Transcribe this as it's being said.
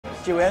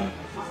Did you win?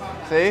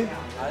 See?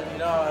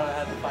 No, I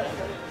had to fight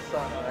your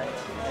son, right?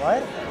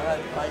 What? I had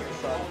to fight your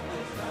son.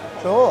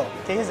 Cool.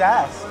 Kick his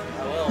ass. I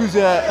will. Who's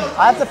that?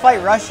 I have to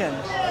fight Russian. I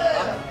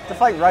have to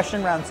fight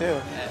Russian round 2.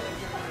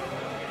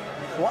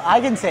 Well,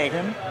 I can take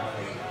him.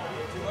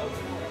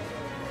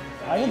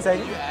 I can take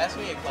Did you him. ask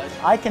me a question?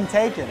 I can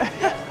take him.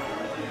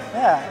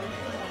 Yeah.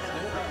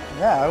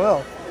 Yeah, I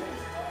will.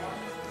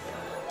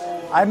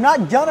 I'm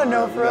not gonna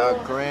know We for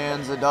got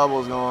grands of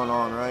doubles going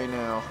on right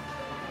now.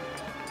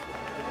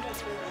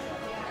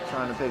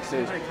 Trying to pick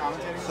stage.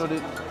 So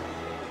did.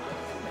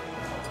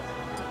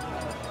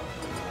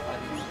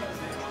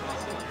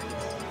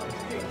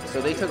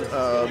 So they took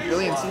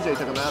Billy and CJ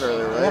took him out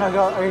earlier, right?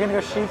 Are you gonna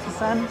go Sheik to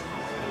Sen?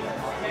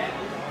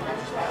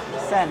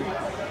 Sen.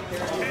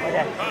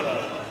 Okay.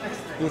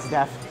 He's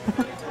deaf.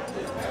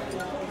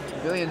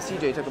 Billy and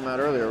CJ took him out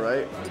earlier,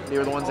 right? They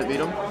were the ones that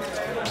beat him.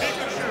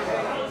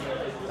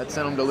 That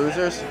sent him to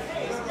losers.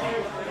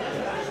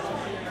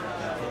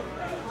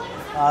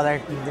 They're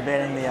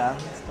debating the.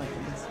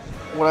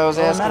 What I was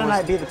asking Matt and I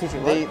was, beat the teacher.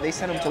 they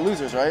sent him to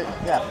losers, right?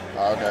 Yeah.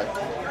 Oh, okay.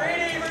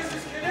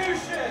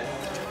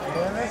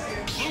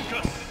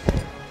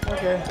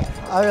 Okay.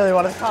 I really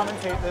want to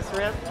commentate this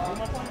rip.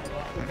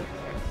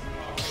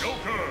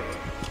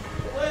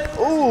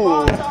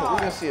 Ooh, we're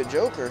gonna see a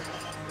Joker.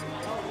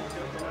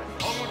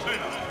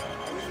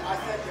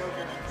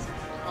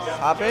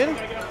 Hop in?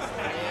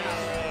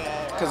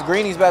 Because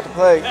Greeny's about to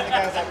play.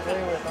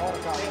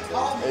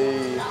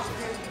 Hey.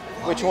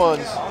 Which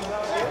ones?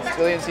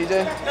 Billy and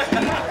CJ?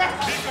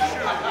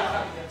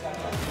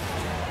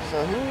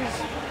 So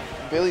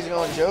who's... Billy's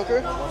going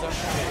Joker?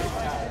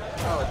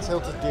 Oh, a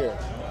tilted gear.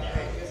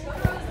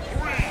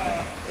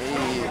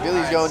 Hey,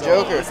 Billy's going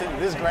Joker.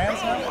 This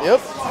Grants now?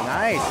 Yep.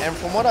 Nice. And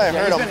from what I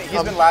heard,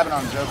 he's been labbing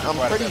on Joker.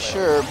 I'm pretty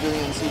sure Billy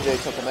and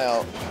CJ took him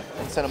out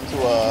and sent him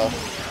to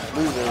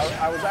losers.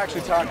 I was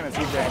actually talking to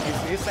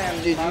TJ. He's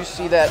saying. Did you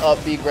see that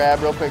up B grab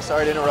real quick?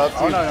 Sorry to interrupt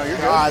you. Oh, no, you're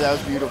good. God, that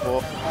was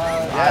beautiful.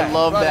 I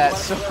love that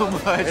so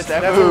much. It's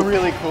that never move.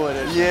 really cool. It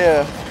is.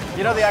 Yeah.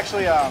 You know, they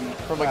actually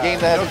from a game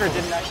that Joker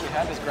didn't actually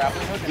have this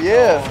grappling hook.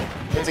 Yeah.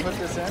 It's put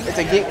this in. It's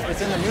a game.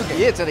 It's in the new game.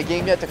 Yeah, it's in a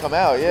game yet to come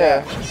out.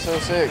 Yeah. It's so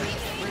sick.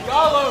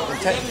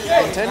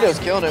 Nintendo's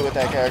killing it with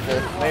that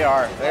character. They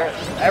are. They're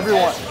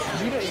everyone.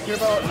 Did you hear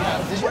about?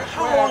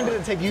 How long did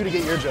it take you to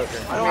get your Joker?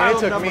 I mean, it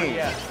took me.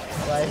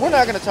 We're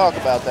not going to talk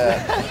about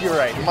that. You're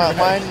right.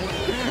 Mine.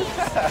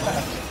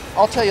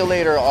 I'll tell you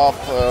later off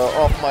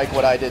mic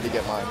what I did to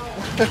get mine.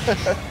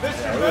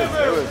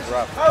 Yeah, it was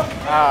rough.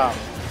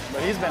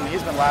 But he's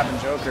been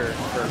labbing Joker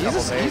for a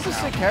couple days He's a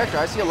sick character.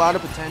 I see a lot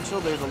of potential.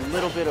 There's a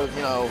little bit of,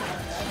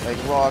 like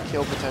raw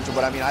kill potential,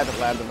 but I mean, I haven't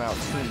labbed him out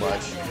too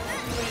much.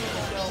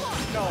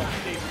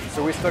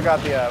 So we still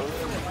got the.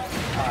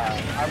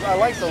 I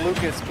like the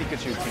Lucas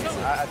Pikachu team.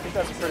 I think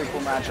that's a pretty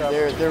cool matchup.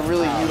 They're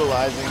really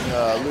utilizing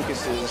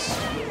Lucas's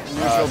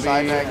neutral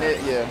side B. magnet.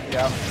 Yeah.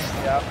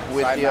 Yep.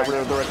 With Side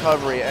magnet. the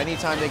recovery,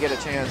 anytime they get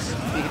a chance,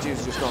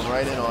 Pikachu's just going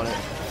right in on it.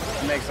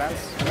 It makes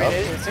sense. I mean,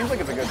 it seems like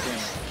it's a good team.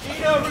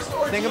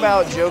 The thing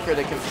about Joker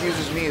that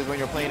confuses me is when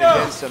you're playing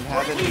against him,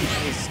 having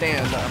his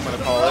stand, I'm going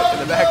to call it, in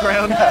the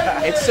background.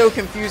 It's so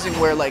confusing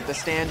where like the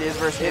stand is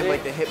versus him,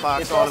 like the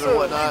hitbox It's on it also and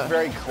whatnot.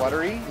 very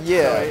cluttery.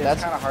 Yeah, so it's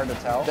that's kind of hard to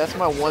tell. That's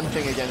my one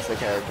thing against the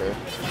character.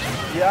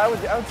 Yeah, I would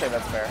say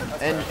that's fair.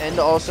 And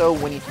also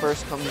when he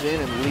first comes in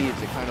and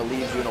leaves, it kind of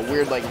leaves you in a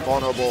weird like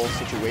vulnerable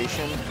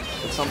situation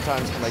that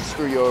sometimes can like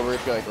screw you over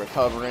if you're like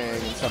recovering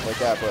and stuff like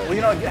that. But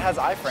Well, it has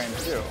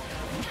iframes too.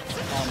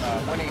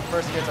 When he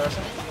first gets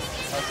Arson.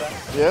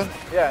 Yeah?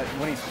 Yeah,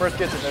 when he first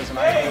gets it, there's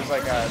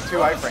like 2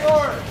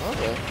 iframes.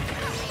 Okay.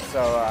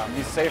 So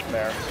he's safe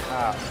there.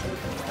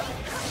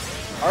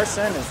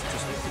 Arson is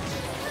just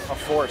a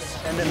force.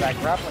 And then that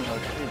grappling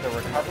hook, the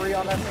recovery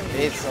on that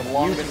thing, It's the you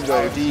longest can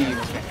go time. deep.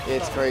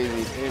 It's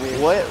crazy.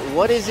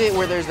 What is it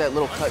where there's that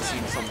little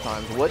cutscene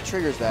sometimes? What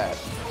triggers that?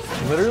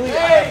 Literally,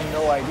 I have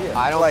no idea.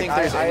 I don't think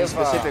there's any have,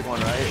 specific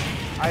one, right?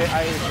 I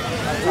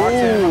talked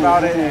to him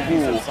about it, and he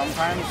said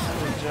sometimes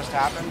it just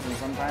happens, and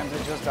sometimes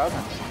it just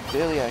doesn't.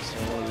 Billy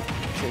accidentally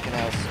taken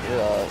out.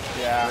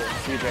 Yeah,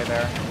 CJ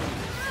there.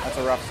 That's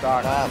a rough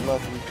stock. Not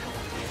lucky.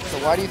 So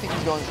why do you think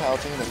he's going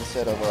Palutena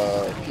instead of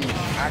Pete?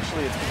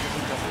 Actually, it's because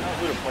he doesn't know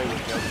who to play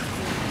with Joker.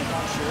 He's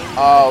not sure.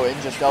 Oh, in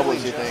just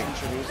doubles, you Just think?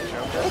 introduced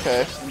Joker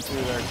Okay. into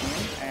their team,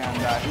 and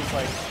he's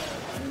like,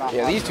 not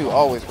Yeah, these two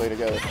always play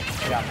together.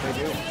 Yeah, they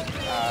do.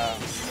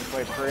 They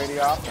play pretty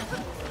often.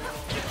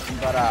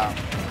 But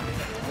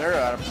they're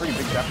at a pretty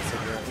big deficit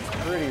here. It's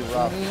pretty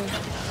rough.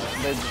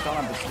 They just don't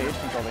have the stage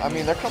control. I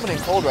mean, they're coming in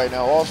cold right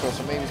now also,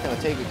 so maybe it's going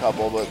to take a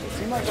couple, but it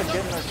seems like they're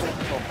getting their stage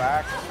control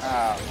back.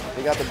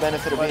 they got the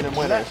benefit of being in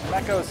winners.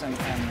 Mekos and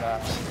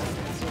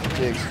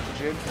Jigs.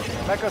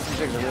 Mekos and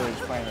Jigs are really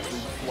just playing this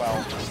well.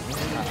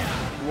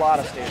 A lot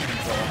of stage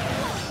control.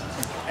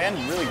 And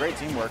really great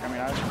teamwork. I mean,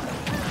 I've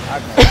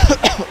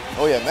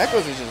Oh yeah,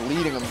 Mekos is just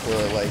leading them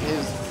to like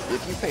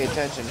if you pay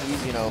attention,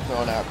 he's, you know,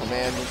 throwing out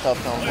commands and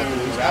stuff, telling him what to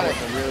do. He's kind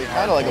really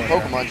of like a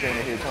Pokemon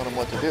trainer here, telling him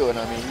what to do. And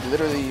I mean, he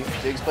literally,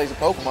 Jiggs plays a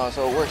Pokemon,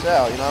 so it works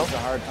out, you know? It's a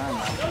hard time,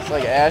 man. It's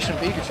like Ash and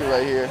Pikachu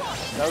right here.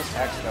 That was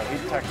X, though. He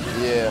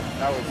texted. Yeah.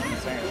 That was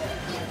insane.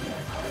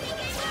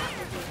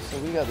 So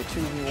we got the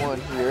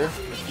 2v1 here.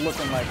 It's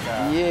looking like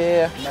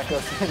yeah.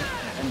 Mekos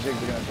and Jiggs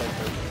are going to play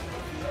first.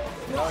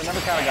 You know, never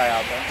count a guy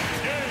out there.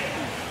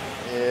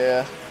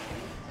 Yeah.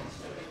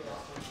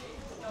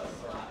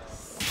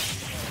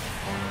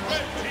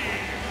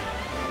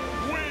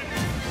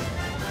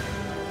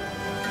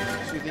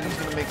 So you think he's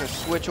going to make a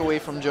switch away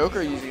from Joker,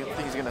 or you think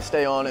he's going to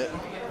stay on it?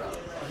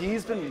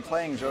 He's been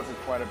playing Joker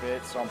quite a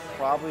bit, so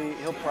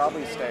he'll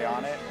probably stay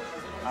on it.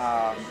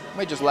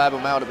 Might just lab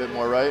him out a bit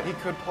more, right? He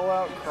could pull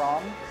out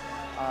Crom,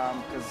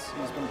 because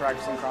he's been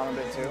practicing Crom a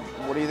bit too.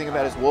 What do you think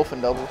about his Wolf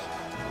in doubles?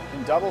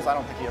 In doubles, I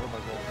don't think he ever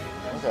plays Wolf.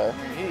 Okay. I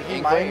mean, he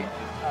Inkling? might.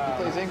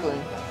 He plays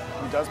Inkling.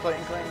 He does play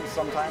Inkling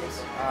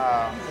sometimes.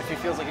 If he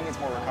feels like he needs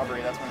more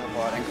recovery, that's when he'll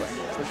pull out Inkling.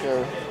 For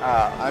sure.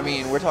 I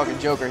mean, we're talking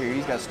Joker here.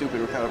 He's got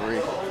stupid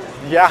recovery.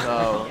 Yeah.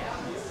 So.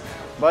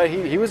 But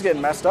he was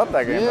getting messed up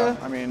that game, Yeah.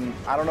 though. I mean,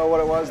 I don't know what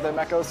it was that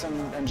Mekos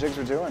and Jiggs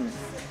were doing,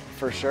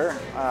 for sure.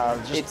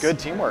 Just good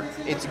teamwork.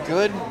 It's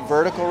good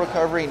vertical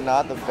recovery,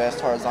 not the best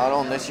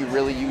horizontal, unless you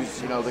really use,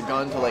 you know, the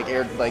gun to like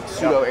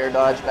pseudo air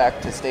dodge back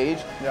to stage.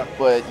 Yep.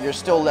 But you're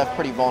still left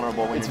pretty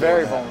vulnerable when It's you're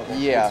very doing that.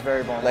 vulnerable. Yeah. It's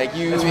very vulnerable. Like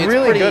it's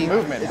really pretty, good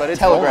movement, but it's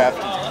telegraphed.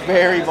 vulnerable. It's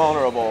very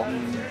vulnerable.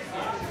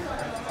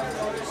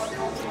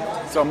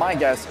 So my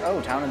guess,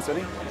 Town and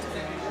City?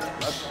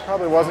 That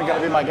probably wasn't going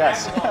to be my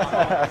guess.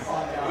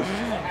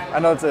 I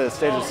know it's a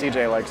stage that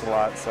CJ likes a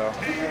lot, so.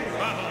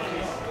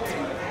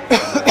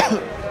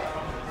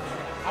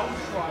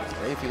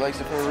 Hey, if he likes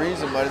it for a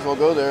reason, might as well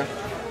go there.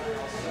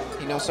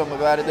 He knows something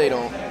about it, they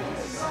don't.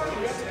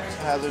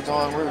 Hazard's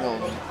on, we're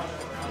going.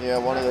 Yeah,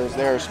 one of those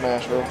there,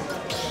 Smashville.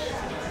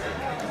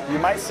 You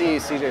might see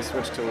CJ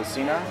switch to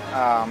Lucina.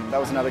 That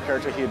was another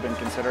character he had been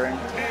considering.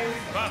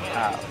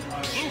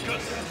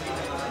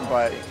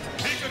 But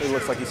it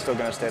looks like he's still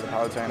going to stay the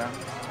Palutena.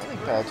 I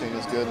think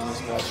Palutena's good in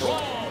this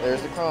matchup.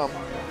 There's the Crom.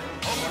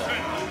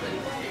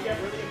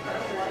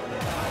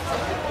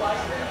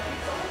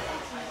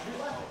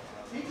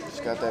 He's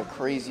got that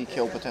crazy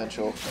kill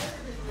potential.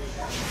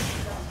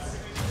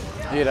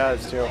 He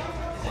does, too.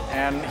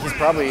 And he's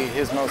probably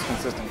his most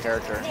consistent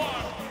character.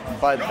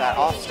 But that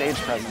off-stage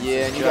presence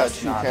Yeah, and you is got just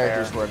two not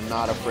characters there. who are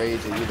not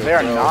afraid to either They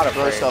are not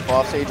throw afraid. stuff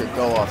off stage or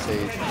go off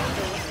stage.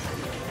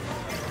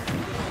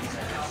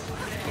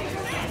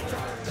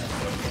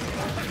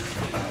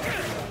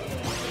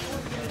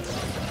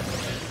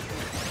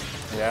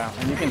 Yeah,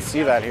 and you can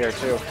see that here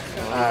too.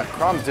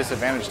 Crom's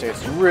disadvantage state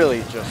is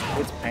really just,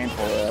 it's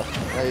painful.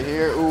 Right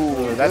here,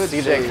 ooh, that's good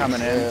CJ stage. coming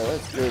in. Yeah,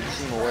 that's good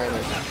team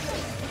awareness.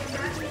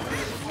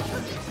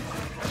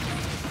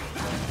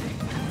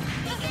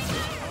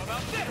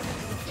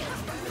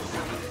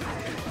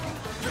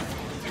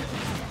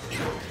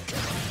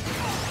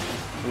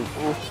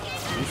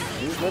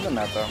 He's living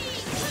that though.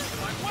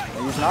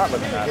 He's not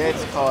living that.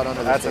 Gets caught under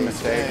the That's a stage.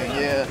 mistake.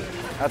 Dang, yeah.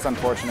 That's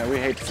unfortunate. We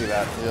hate to see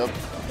that. Yep.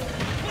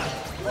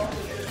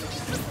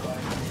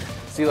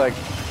 See, like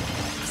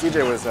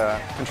CJ was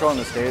controlling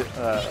the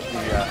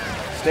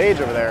stage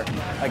over there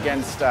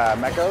against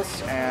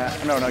Mekos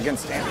and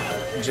against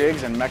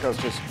Jiggs, and Mekos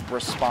just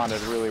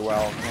responded really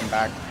well. Came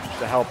back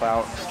to help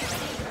out.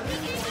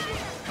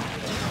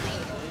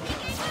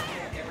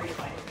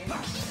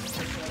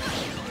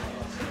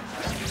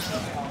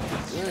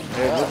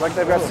 It looks like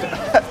they've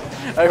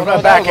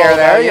got back air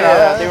there, you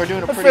know. They were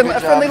doing a pretty friendly,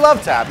 good job. friendly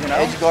love tap, you know.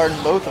 Edge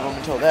guarding both of them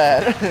until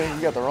that.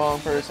 You got the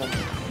wrong person.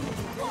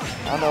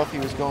 I don't know if he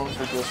was going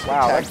for just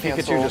Wow, that attack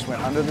Pikachu cancel. just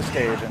went under the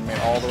stage and made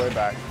all the way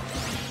back.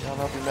 I don't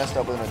know if he messed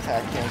up with an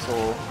attack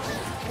cancel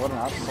What an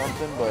option.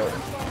 something, but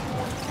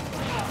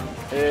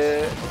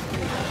Yeah,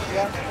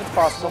 it's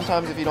possible.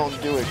 sometimes if you don't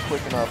do it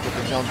quick enough with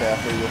the jump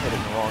after, you'll hit it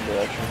in the wrong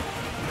direction.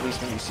 At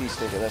least when you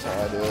C-stick it, that's how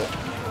I do it.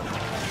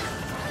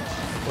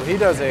 Well, he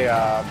does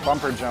a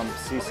bumper jump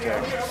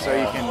C-stick, so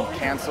you can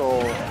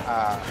cancel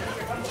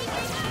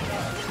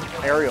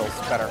aerials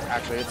better.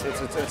 Actually,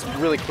 it's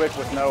really quick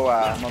with no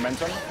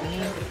momentum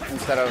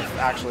instead of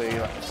actually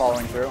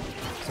following through,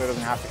 so he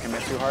doesn't have to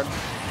commit too hard.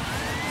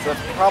 So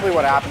that's probably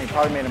what happened. He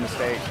probably made a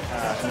mistake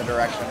in the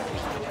direction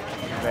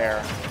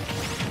there.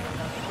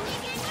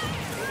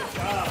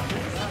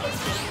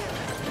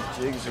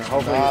 Jiggs is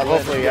Hopefully, not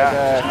letting him get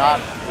that.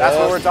 That's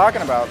what Yes. we're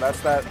talking about. That's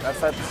that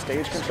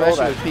stage control,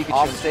 Especially that with Pikachu.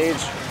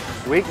 off-stage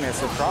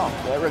weakness of Crom.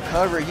 That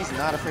recovery, he's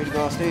not afraid to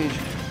go off stage.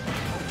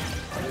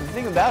 The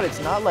thing about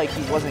it's not like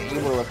he wasn't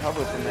able to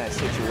recover from that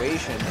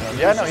situation.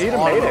 Yeah, no, he'd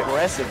have made it.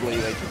 Aggressively,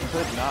 like he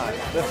could not.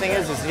 The thing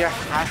is he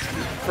has to,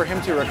 for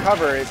him to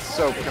recover, it's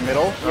so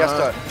committal. He has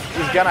to.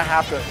 He's gonna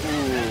have to.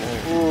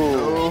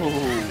 Ooh.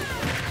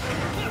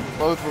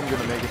 Both of them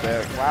gonna make it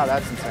back. Wow,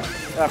 that's insane.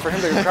 For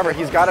him to recover,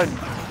 he's got to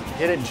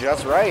hit it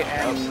just right,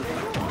 and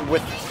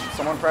with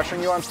someone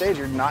pressuring you on stage,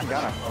 you're not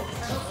gonna.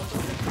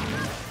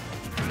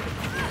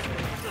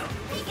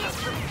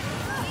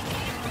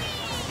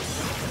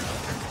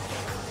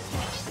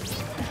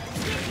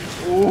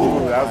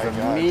 that was a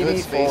God. meaty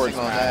Good forward spacing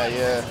on smash. that,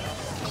 yeah.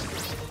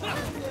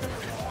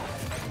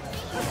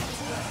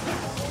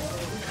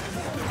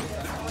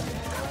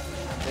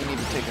 They need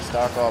to take a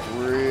stock off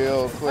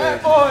real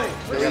quick.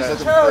 Billy's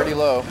looking pretty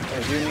low.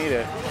 They do need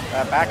it.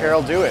 That back air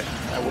will do it.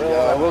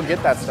 I will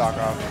get that stock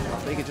off.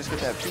 If they could just get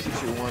that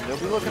Pikachu one, they'll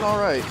be looking all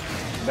right.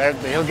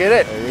 He'll get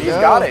it. He's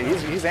go. got it.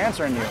 He's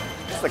answering you.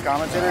 It's the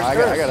commentator's I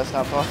curse. gotta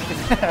stop talking.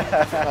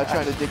 I'm not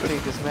trying to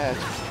dictate this match.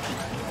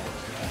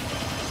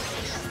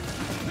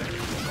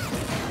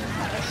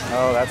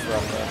 Oh, that's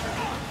rough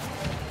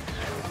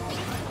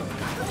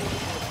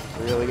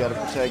though. Really gotta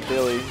protect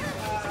Billy.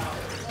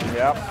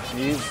 Yep,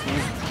 he's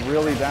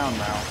really down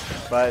now.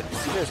 But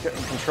CJ's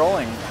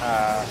controlling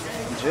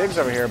Jigs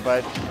over here,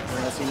 but we're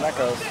gonna see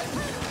Mekos.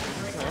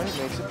 All right,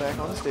 makes it back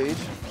on the stage.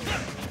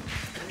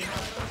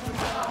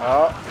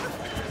 Oh,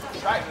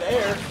 Right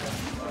there.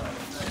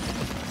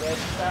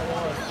 That's that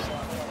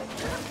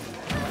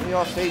one. Really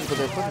off stage, but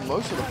they're putting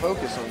most of the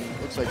focus on,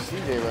 looks like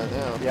CJ right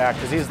now. yeah,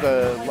 because he's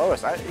the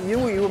lowest.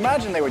 You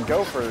imagine they would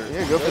go for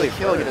Go for the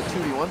kill, get a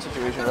 2v1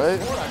 situation, right?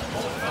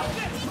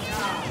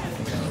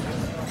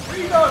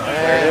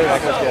 And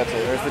Mekos gets it.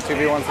 There's the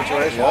 2v1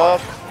 situation.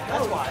 Yup.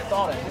 That's why I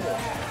thought I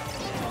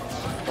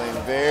did.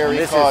 Playing very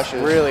This cautious.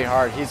 is really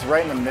hard. He's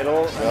right in the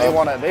middle.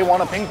 And they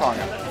want to ping pong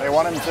him. They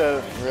want him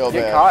to Real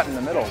get bad. caught in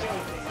the middle.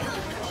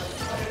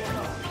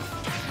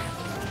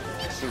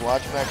 See,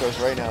 watch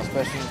Mekos right now,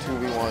 especially in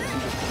 2v1. He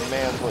just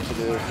commands what to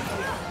do.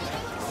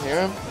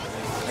 Hear him?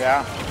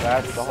 Yeah,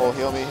 that's The whole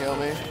heal me, heal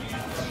me.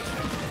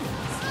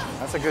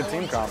 that's a good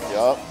team combo.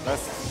 Yup.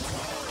 That's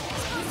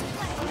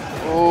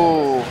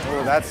Ooh.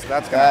 that's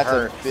gonna That's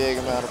hurt. a big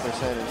amount of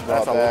percentage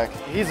That's brought back.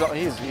 He's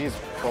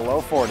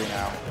below 40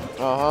 now.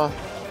 Uh-huh.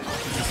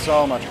 This is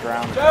so much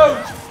ground.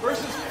 Jones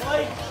versus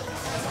Blake.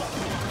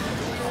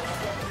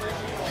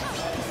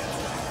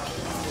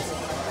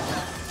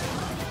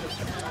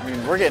 I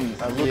mean, we're getting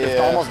Lucas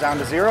Yeah. almost down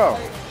to 0.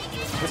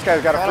 This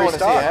guy's got a I free don't want to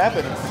see it stock.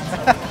 happen.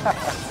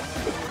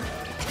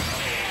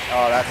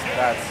 Oh, that's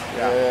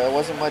Yeah, yeah. it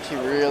wasn't much he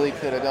really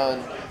could have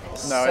done.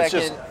 No, it's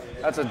just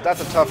that's a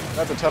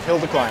tough hill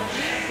to climb.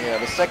 Yeah,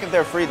 the second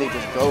they're free, they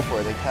just go for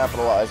it. They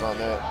capitalize on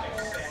that.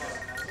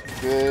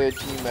 Good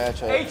team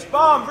matchup.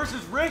 H-Bomb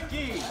versus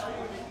Ricky.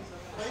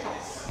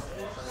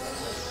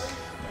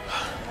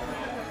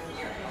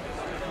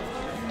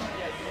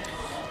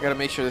 I gotta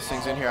make sure this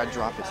thing's in here. I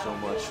drop it so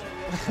much.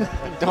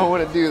 Don't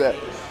want to do that.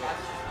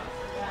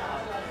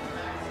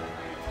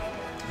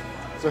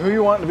 So who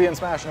you want to be in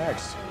Smash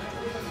next?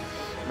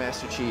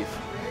 Master Chief.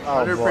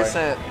 Oh, boy.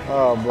 100%.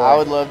 Oh boy. I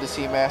would love to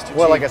see Master Chief.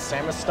 What, like a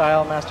Samus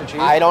style Master Chief?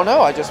 I don't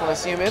know. I just want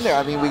to see him in there.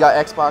 I mean, we got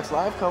Xbox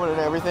Live coming and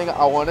everything.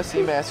 I want to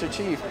see Master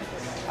Chief.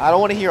 I don't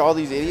want to hear all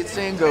these idiots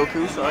saying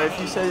Goku. Sorry if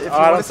you said. If you I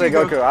wanna don't say see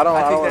Goku. I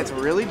think don't- that's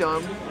really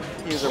dumb.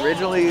 He was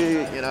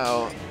originally, you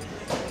know.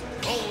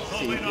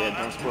 See, yeah,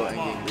 don't spoil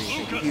Endgame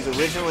Green. He's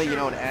originally, you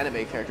know, an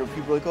anime character.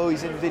 People are like, oh,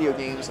 he's in video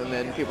games, and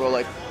then people are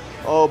like,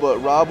 oh, but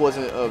Rob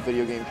wasn't a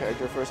video game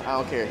character first. I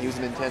don't care. He was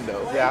a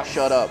Nintendo. Yeah.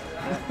 Shut up.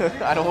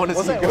 I don't want to see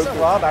Wasn't Goku.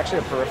 Rob actually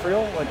a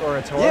peripheral, like, or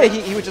a toy? Yeah,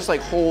 he would just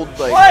like hold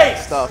like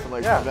Place! stuff and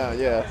like Yeah. come down.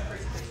 Yeah.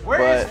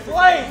 Where is But-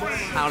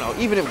 Blake? I don't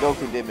know. Even if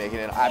Goku did make it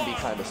in, I'd be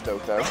kind of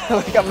stoked though.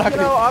 Like I'm not You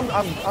gonna. know,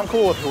 I'm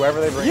cool with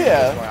whoever they bring. in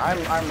Yeah. at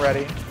this point. I'm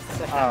ready.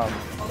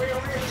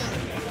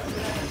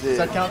 Does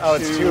that count? Oh,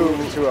 it's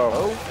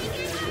 2-0.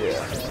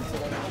 Yeah.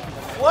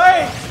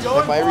 Blake!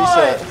 Going It might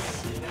blind.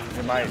 reset.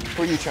 It might.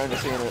 Who are you trying to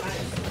see in it?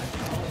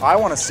 I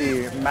want to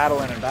see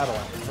Madeline and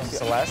Madeline from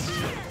Celeste.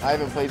 I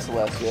haven't played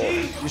Celeste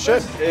yet. You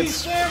should. It's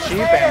Sam's cheap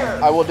hair.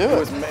 and I will do it it.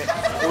 was made.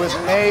 It was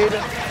made.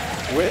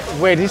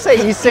 Wait, did you say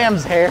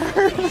Esam's hair?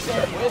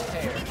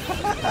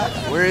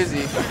 Where is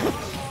he?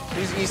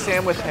 He's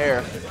Sam with hair.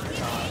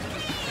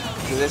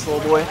 Is it this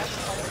little boy?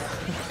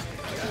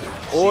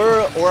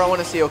 Or I want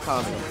to see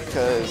Okami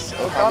because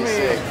Okami's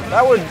sick.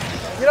 That would.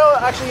 You know,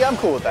 actually, I'm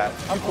cool with that.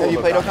 I'm cool. Have you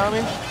with played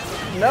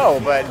Okami? No,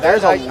 but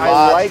There's I a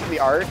lot- like the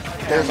art.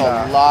 There's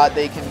and, a lot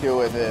they can do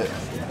with it.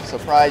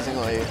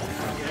 Surprisingly.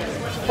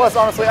 Plus,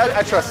 honestly,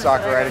 I trust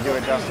Sakurai to do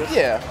it justice.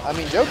 Yeah, I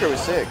mean Joker was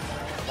sick.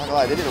 Not gonna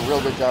lie, they did a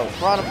real good job.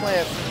 Piranha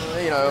Plant,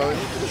 you know,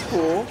 it was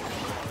cool.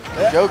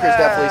 Joker's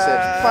definitely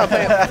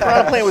sick.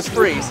 Piranha Plant was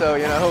free, so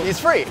you know. He's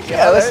free.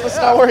 Yeah, let's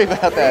not worry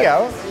about that. There you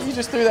go. You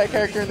just threw that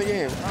character in the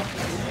game.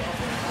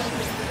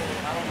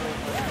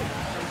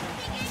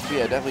 But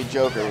yeah, definitely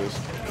Joker was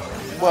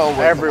well worth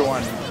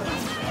Everyone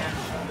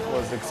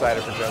was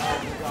excited for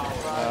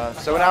Joker.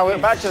 So now we're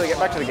back to the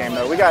game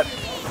though. We got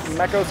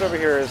Mekos over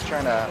here is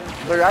trying to.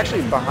 They're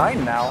actually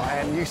behind now,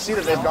 and you see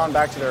that they've gone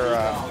back to their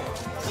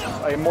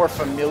a more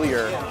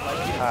familiar. it.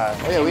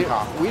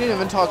 Yeah, we didn't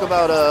even talk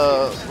about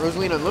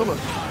Rosalina and Luma.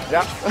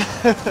 Yeah,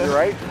 you're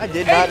right. I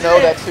did not know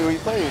that's who he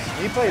plays.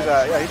 He plays.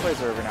 Yeah, he plays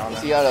her every now and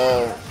He then. got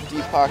a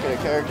deep pocket of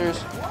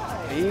characters.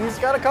 He's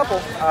got a couple.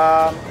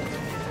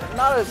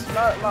 Not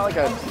like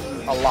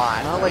a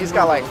lot. Not like He's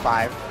got Luma. like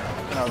 5.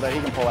 You know that he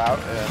can pull out.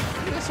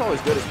 Yeah. It's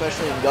always good,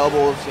 especially in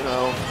doubles, you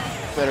know.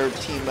 better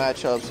team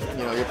matchups.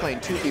 You know, you're playing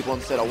 2 people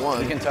instead of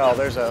 1. You can tell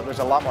there's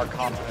a lot more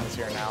confidence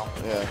here now.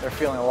 Yeah. They're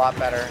feeling a lot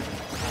better,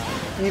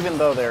 even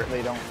though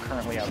they don't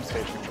currently have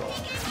stage control.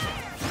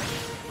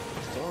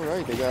 It's all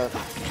right. They got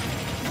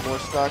more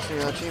stocks in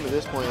their team at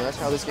this point. That's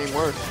how this game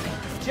works.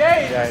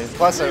 James! Yeah,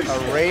 plus a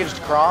raged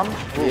Crom.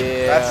 Ooh,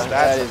 Yeah,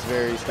 that is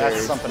very scary.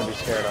 That's something to be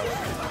scared of.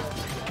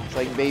 It's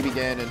like Baby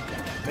Ganon.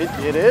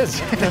 It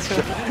is.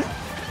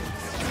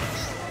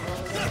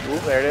 Ooh,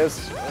 there it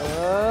is.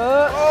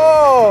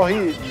 Oh,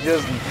 he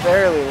just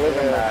barely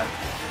living that.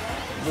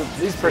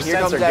 These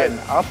percents are getting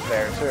up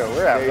there too.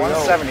 We're at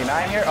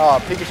 179 here.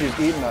 Oh, Pikachu's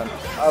eating an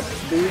up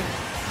B.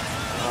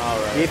 All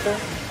right. Ether.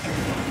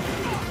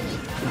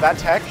 That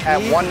tech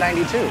at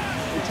 192.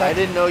 I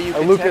didn't know you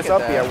could Lucas tech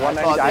up at B that. at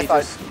 190. I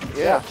thought,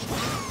 yeah.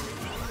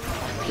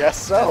 Guess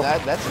so.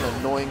 And that's an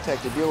annoying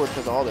tech to deal with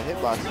because of all the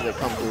hitboxes that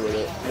come through with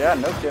it. Yeah,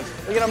 no kidding.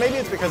 You know, maybe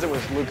it's because it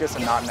was Lucas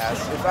and not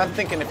Ness. If I'm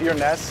thinking if you're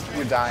Ness,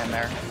 you're dying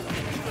there.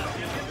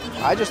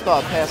 I just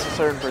thought past a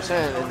certain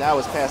percent, and that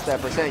was past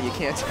that percent, you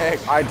can't tech.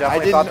 I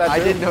definitely thought that too. I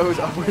didn't know it was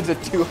upwards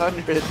of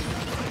 200.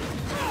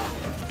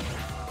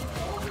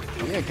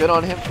 Yeah, good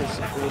on him for,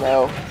 you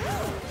know,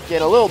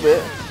 getting a little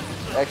bit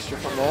extra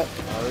from that.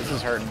 Oh, this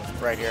is hurting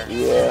right here.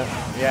 Yeah.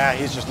 Yeah,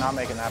 he's just not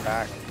making that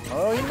back.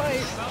 Oh, he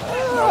might.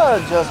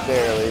 Just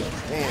barely.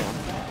 Damn.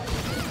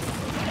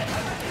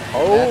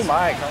 Oh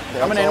my,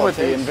 coming in all with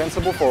it the takes.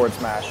 invincible forward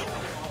smash.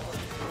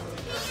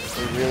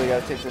 They really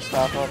got to take their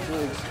stock off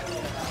JIGGS.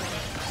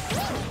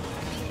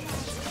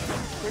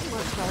 Pretty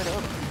much tied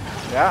up.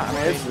 Yeah, I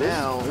mean,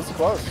 it's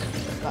close.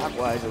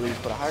 Stock-wise, at least,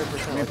 but a higher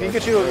percent. I mean,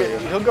 Pikachu,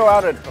 he'll go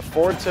out at a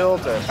forward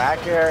tilt, a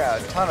back air, a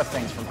ton of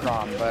things from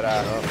Crom, but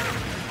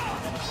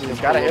he's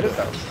got to hit it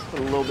though. Put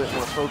a little bit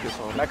more focus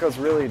on it. Meko's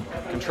really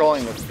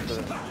controlling the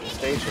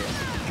stage here.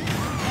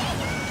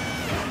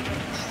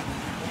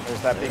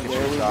 There's that Pikachu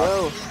There we stock.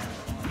 go.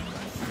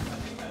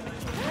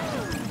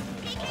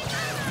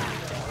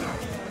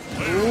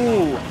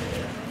 Ooh.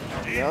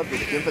 Yep,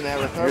 just gimping that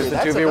recovery. Here's the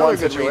That's 2v1 another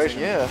good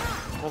situation. reason,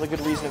 yeah. Another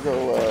good reason to go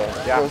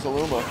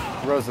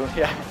Rosaluma.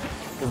 Yeah,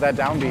 because that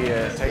down B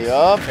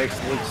takes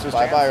Luke's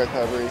Bye-bye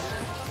recovery.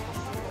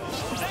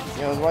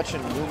 Yeah, I was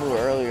watching Mumu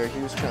earlier. He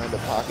was trying to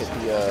pocket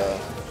the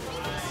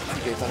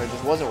TK Thunder.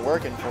 Just wasn't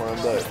working for him,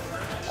 but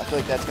I feel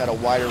like that's got a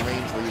wider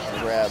range where you can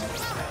grab.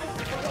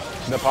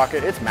 The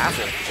pocket, it's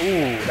massive.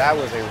 Ooh, that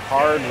was a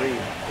hard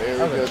read. Very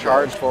That was good a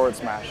charged forward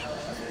smash.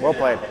 Well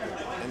played.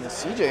 And the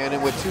CJ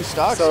ended with 2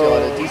 stocks still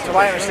at a So, decent to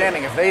my percent.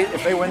 understanding,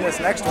 if they win this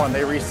next one,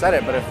 they reset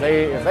it. But if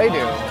they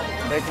do,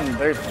 they can.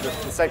 The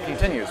set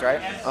continues,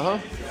 right?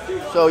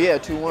 So yeah,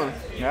 2-1.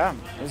 Yeah,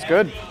 it's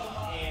good.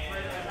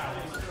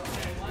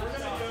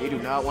 They do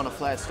not want a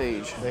flat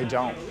stage. They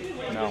don't.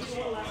 No,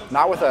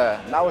 not with a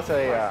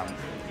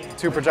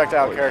 2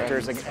 projectile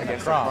characters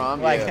against Crom.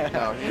 Crom. Yeah,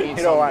 no,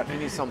 he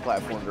needs some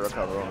platform to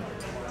recover on.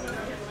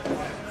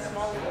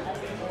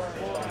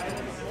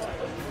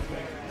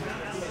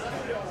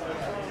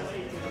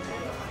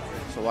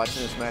 So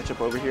watching this matchup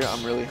over here,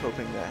 I'm really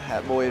hoping that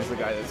Hat Boy is the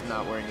guy that's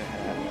not wearing a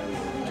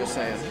hat. Just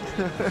saying.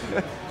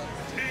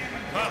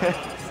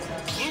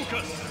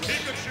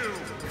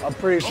 I'm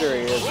pretty sure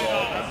he is.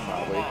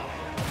 Probably.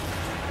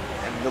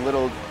 And the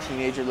little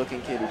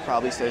teenager-looking kid who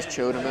probably says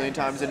Chode a million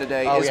times in a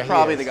day is yeah,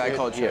 probably the guy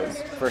called He Chode.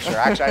 is, for sure.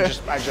 Actually,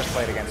 I just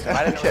played against him.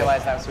 I didn't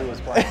realize that's who was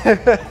playing.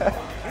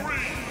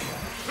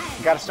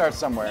 Got to start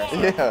somewhere.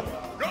 So. Yeah.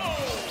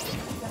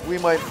 We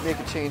might make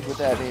a change with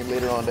that name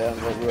later on down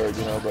the road,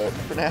 you know, but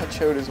for now,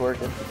 Chode is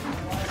working.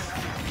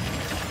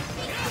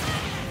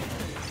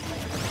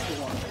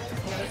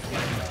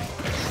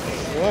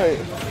 Right.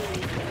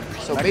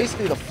 So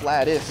basically the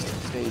flattest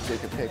stage they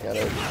could pick out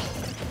of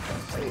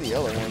say the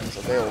other ones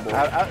available.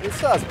 It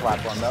still has a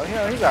platform though. You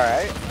know, he's all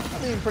right. I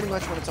mean, pretty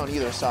much when it's on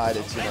either side,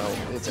 it's, you know,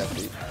 it's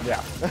empty.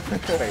 Yeah,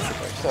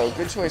 basically. So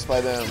good choice by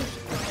them.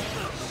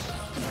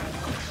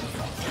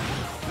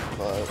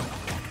 But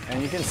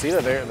And you can see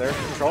that they're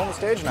controlling the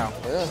stage now.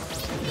 yeah,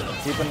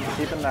 Keeping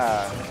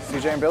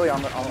CJ and Billy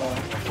on the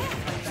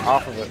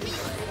off of it.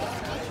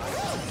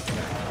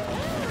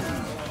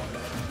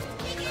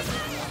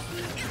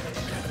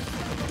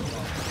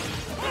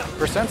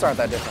 Percents aren't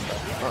that different though.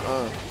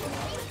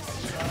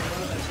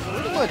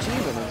 pretty much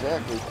even,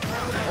 exactly.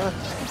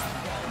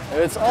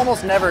 It's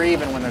almost never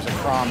even when there's a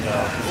Crom though.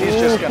 'Cause he's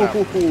just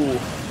gonna,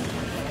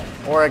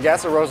 or I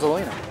guess a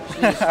Rosalina.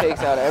 She just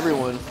takes out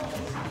everyone.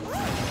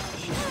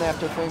 She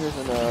snapped her fingers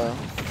and her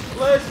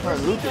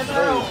Lucas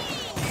trade.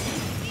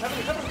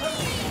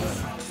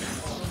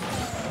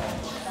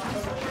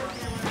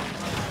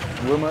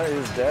 Luma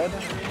is dead.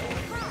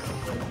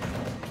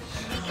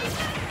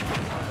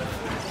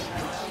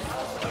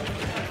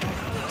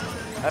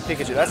 That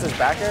Pikachu, that's his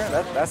back air?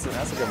 That's a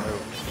good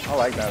move. I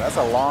like that. That's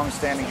a long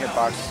standing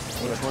hitbox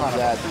with a ton of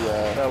that?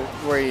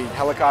 where he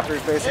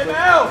helicopters basically.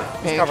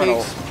 He's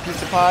covering Pancakes,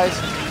 pizza pies.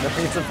 the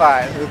pizza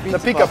pie. The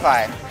Pika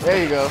pie.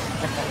 There you go.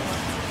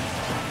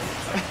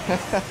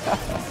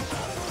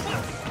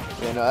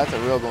 Yeah, no, that's a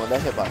real good one.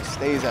 That hitbox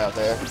stays out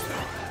there.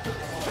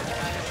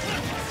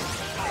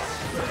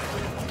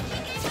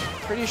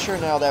 Pretty sure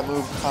now that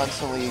move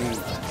constantly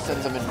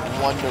sends them in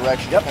one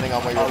direction depending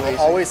on where you're facing.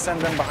 Always send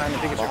them behind the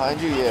Pikachu.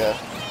 Behind you, yeah.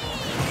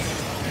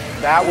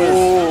 That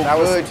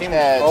was good the team.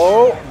 catch.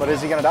 Oh, but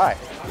is he gonna die?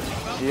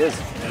 He is.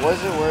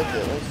 Was it worth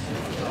it?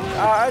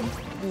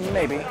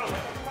 Maybe.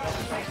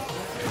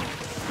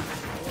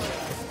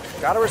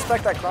 Gotta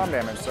respect that Crom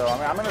damage, so I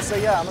mean, I'm gonna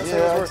say yeah. I'm gonna say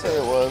it was worth it.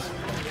 it was.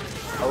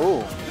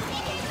 Oh.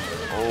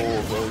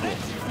 Oh, very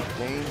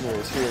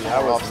dangerous here.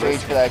 That was off stage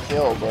for that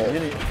kill, but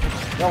You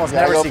almost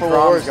never see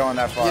Croms going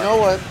that far. You know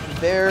what?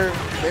 They're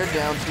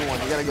down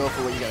 2-1. You gotta go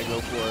for what you gotta go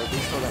for. They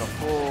still got a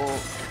full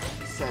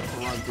set to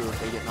run through if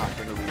they get knocked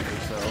into Reaver,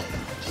 so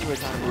see what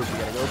kind of moves you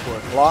gotta go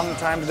for. Long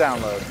time to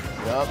download.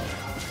 Yup.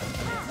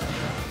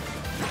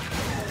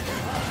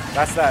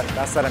 That's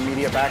that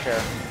immediate back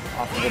air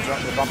off of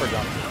the bumper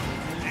jump.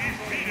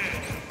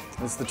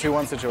 It's the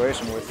 2-1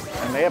 situation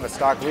and they have a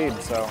stock lead,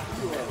 so.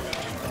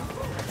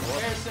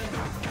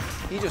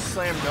 He just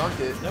slam dunked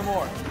it. No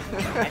more.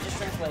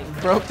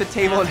 Broke the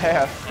table in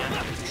half.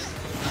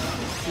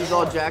 He's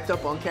all jacked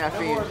up on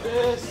caffeine. No more of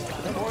this.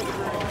 No more of the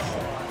drinks.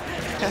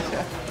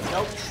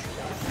 Nope.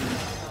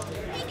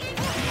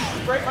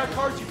 You break my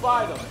cards, you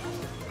buy them.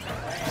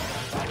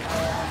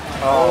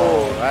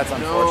 Oh, that's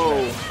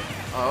unfortunate.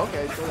 No. Oh,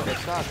 okay. So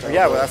that's stock.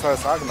 Yeah, but that's what I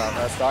was talking about.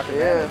 That stock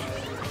advantage.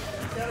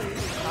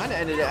 Kind of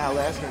ended at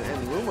Alaska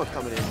and Luma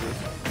coming in just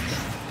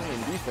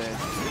playing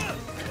defense.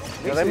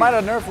 Yeah, they might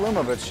have nerfed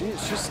Luma, but she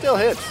still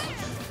hits.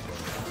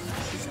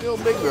 She's still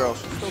a big girl.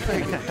 She's still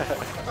taking it.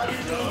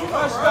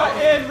 Rush got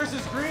in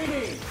versus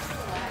Greeny.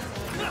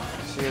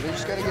 So yeah, they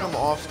just got to get him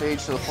off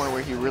stage to the point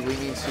where he really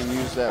needs to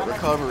use that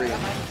recovery.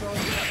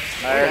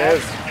 There it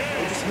is.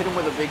 They just hit him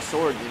with a big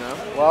sword, you know?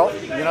 Well,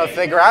 you know, if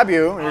they grab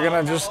you, you're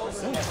gonna just.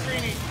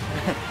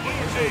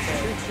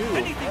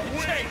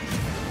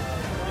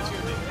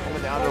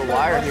 Coming down to the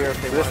wire here.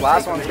 If they This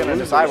last one's gonna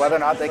decide whether or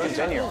not they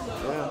continue.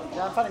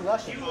 Yeah, I'm fighting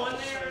Russian.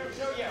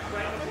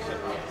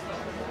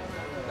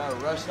 No,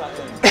 Rush got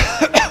in.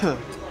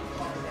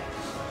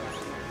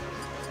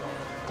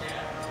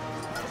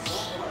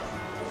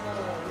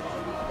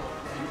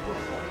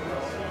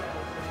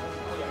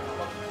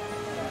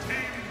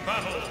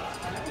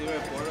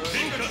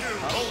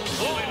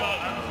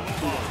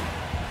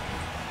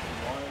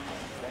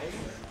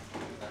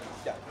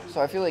 So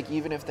I feel like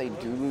even if they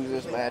do lose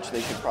this match,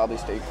 they should probably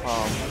stay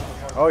calm.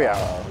 Oh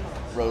yeah.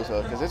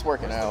 Rosa, because it's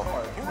working out.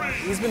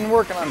 He's been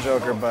working on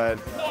Joker, but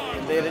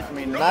they didn't. I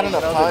mean, Not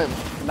enough time.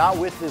 Not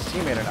with his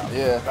teammate enough.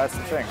 Yeah. That's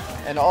the thing.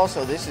 And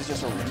also, this is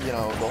just the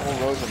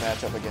whole Rosa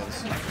matchup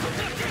against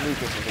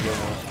Lucas is a good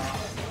one.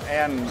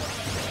 And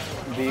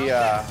the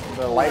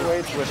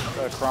lightweights with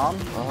Crom,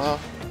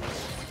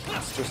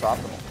 it's just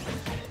optimal.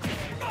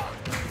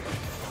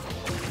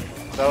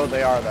 So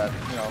they are that,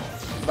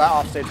 that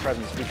offstage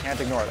presence. We can't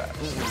ignore that.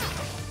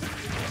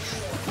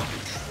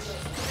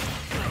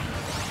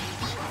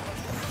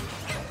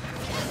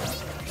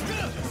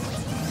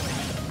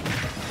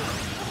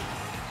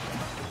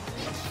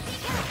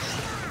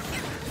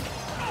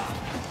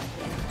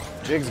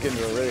 Jiggs getting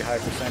to a really high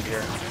percent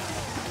here.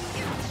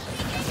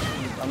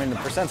 I mean, the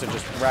percents are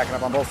just racking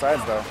up on both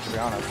sides, though, to be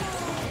honest.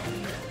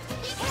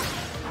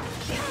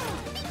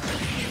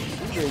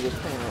 Jiggs is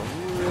playing a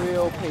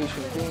real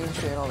patient game,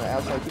 staying on the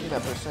outside, keeping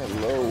that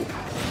percent low,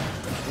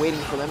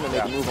 waiting for them to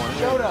make a move on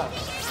him. Yoda,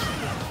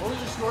 what was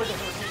your score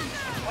against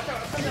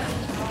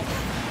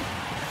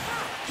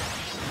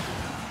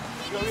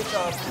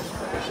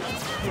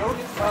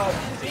Ortiz?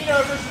 Zeno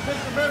versus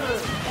Mr. River.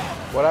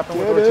 What happened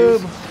with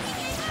Ortiz?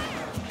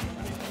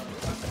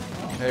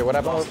 Hey, what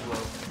happened with?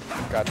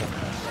 Gotcha.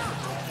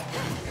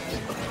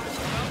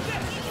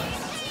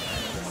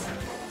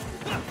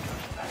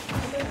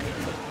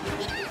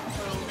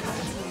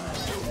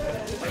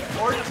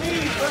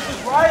 Ortiz versus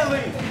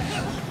Riley.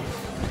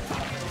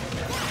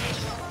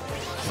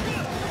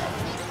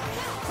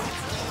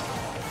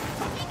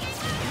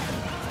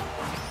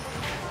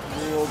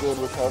 Real good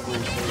recovery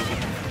save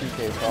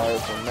PK5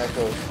 from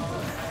Mekos.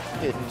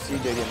 Hitting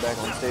CJ getting back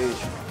on stage.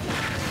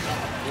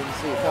 Didn't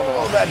see it coming.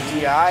 Oh, that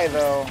DI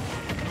though.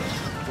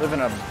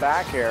 Living a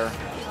back air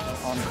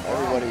on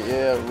Everybody,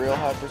 yeah, real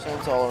high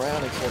percents all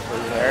around except for,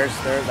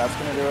 that's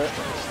gonna do it.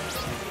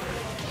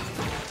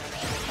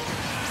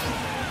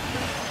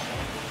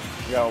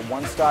 We got a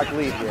one stock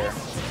lead here.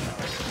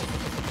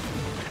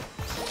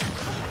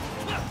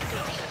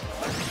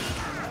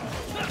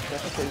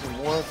 Definitely plays a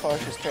more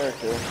cautious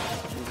character.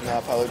 He's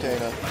not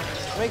Palutena.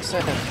 Makes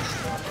sense.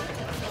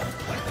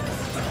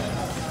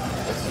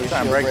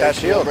 Trying to break that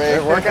shield.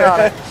 They're working on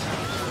it.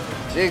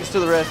 Jiggs to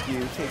the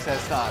rescue. Takes that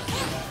stock.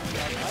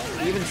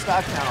 Even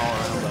stock count all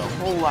around, but a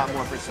whole lot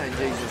more percent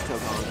Jiggs just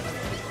took on.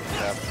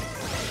 Yep.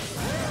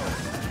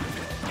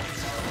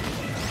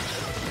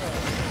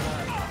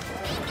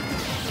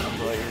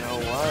 But you know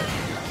what?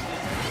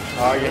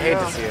 Oh, you hate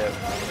to see it.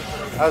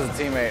 That was a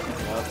teammate.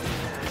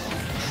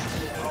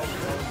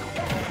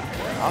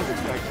 I was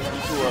expecting him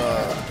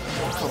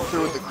to come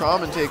through with the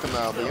Crom and take him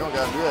out, but you don't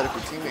gotta do that if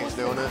your teammate's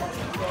doing it.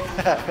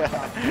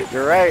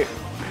 You're right.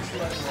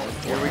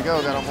 Here we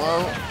go, got him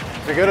low.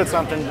 If you're good at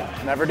something,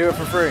 never do it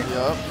for free.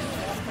 Yup.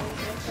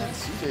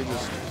 CJ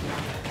just...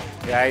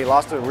 Yeah, he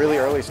lost a really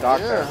early stock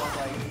there.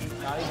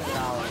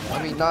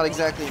 I mean, not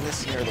exactly in this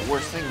scenario the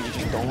worst thing. You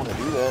just don't want to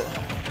do that.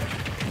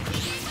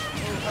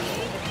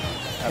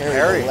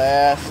 Parry the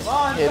last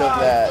hit of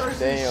that.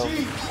 Damn.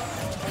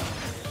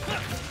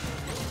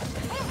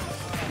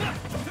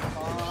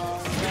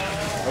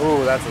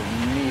 Oh, that's a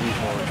meaty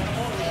forward.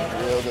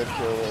 Real good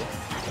kill there.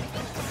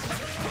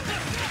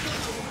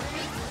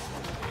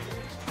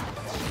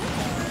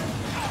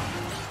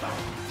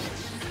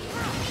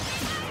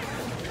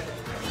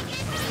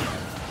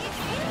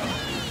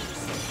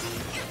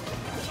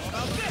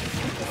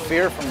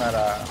 Fear from that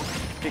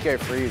PK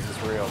freeze is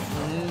real.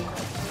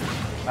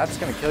 That's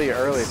gonna kill you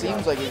early. It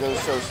seems like he goes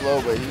so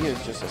slow, but he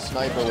is just a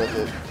sniper with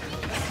it.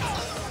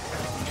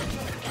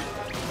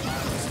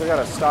 Still got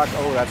a stock.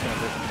 Oh, that's gonna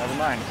do. Never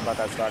mind about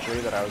that stock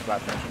lead that I was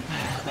about to mention.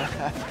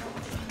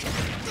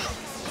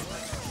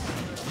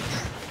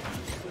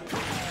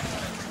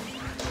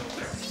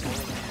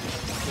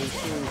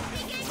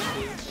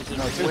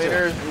 No, two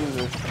winners,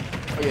 losers.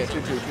 Oh yeah,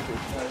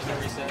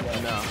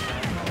 2-2. No.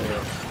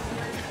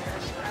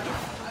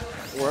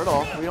 Or at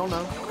all. We don't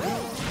know.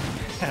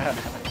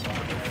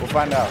 We'll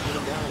find out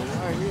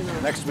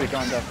next week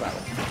on Death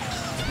Battle.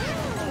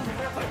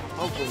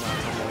 Hopefully not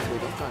next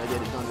week. I'm trying to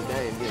get it done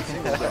today and get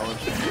singles going.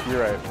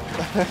 You're right.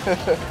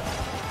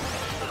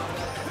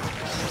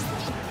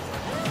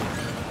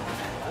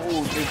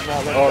 Oh, Jiggs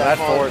not letting Oh, that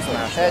that forward fall.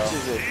 smash,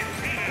 Catches it.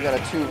 We got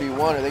a 2v1.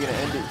 Are they going to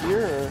end it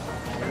here? Or?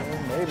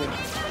 Maybe.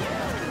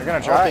 They're gonna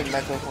I try. don't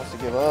think Mekos wants to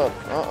give up.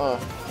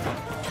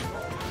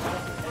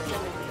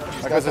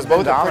 Because it's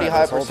both been a pretty dominant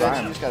high this whole percentage.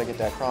 You time. just got to get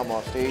that Crom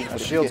off stage. The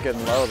shield's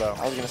getting low though.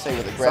 I was going to say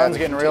with the grab. Sun's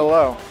getting real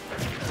low.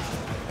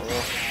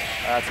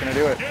 That's gonna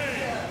do it.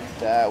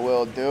 That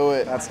will do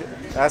it.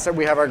 That's it.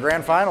 We have our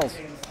grand finals.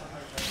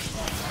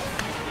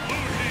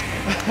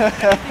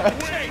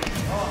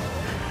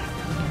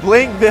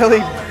 Blink,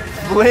 Billy.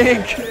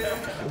 Blink.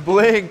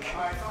 Blink.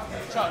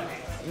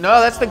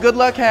 No, that's the good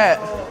luck hat.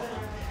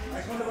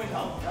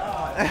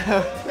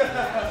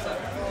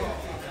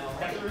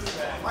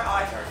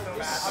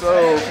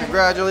 So,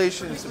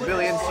 congratulations to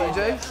Billy and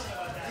CJ.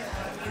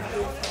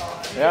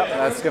 Yep,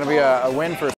 that's gonna be a win for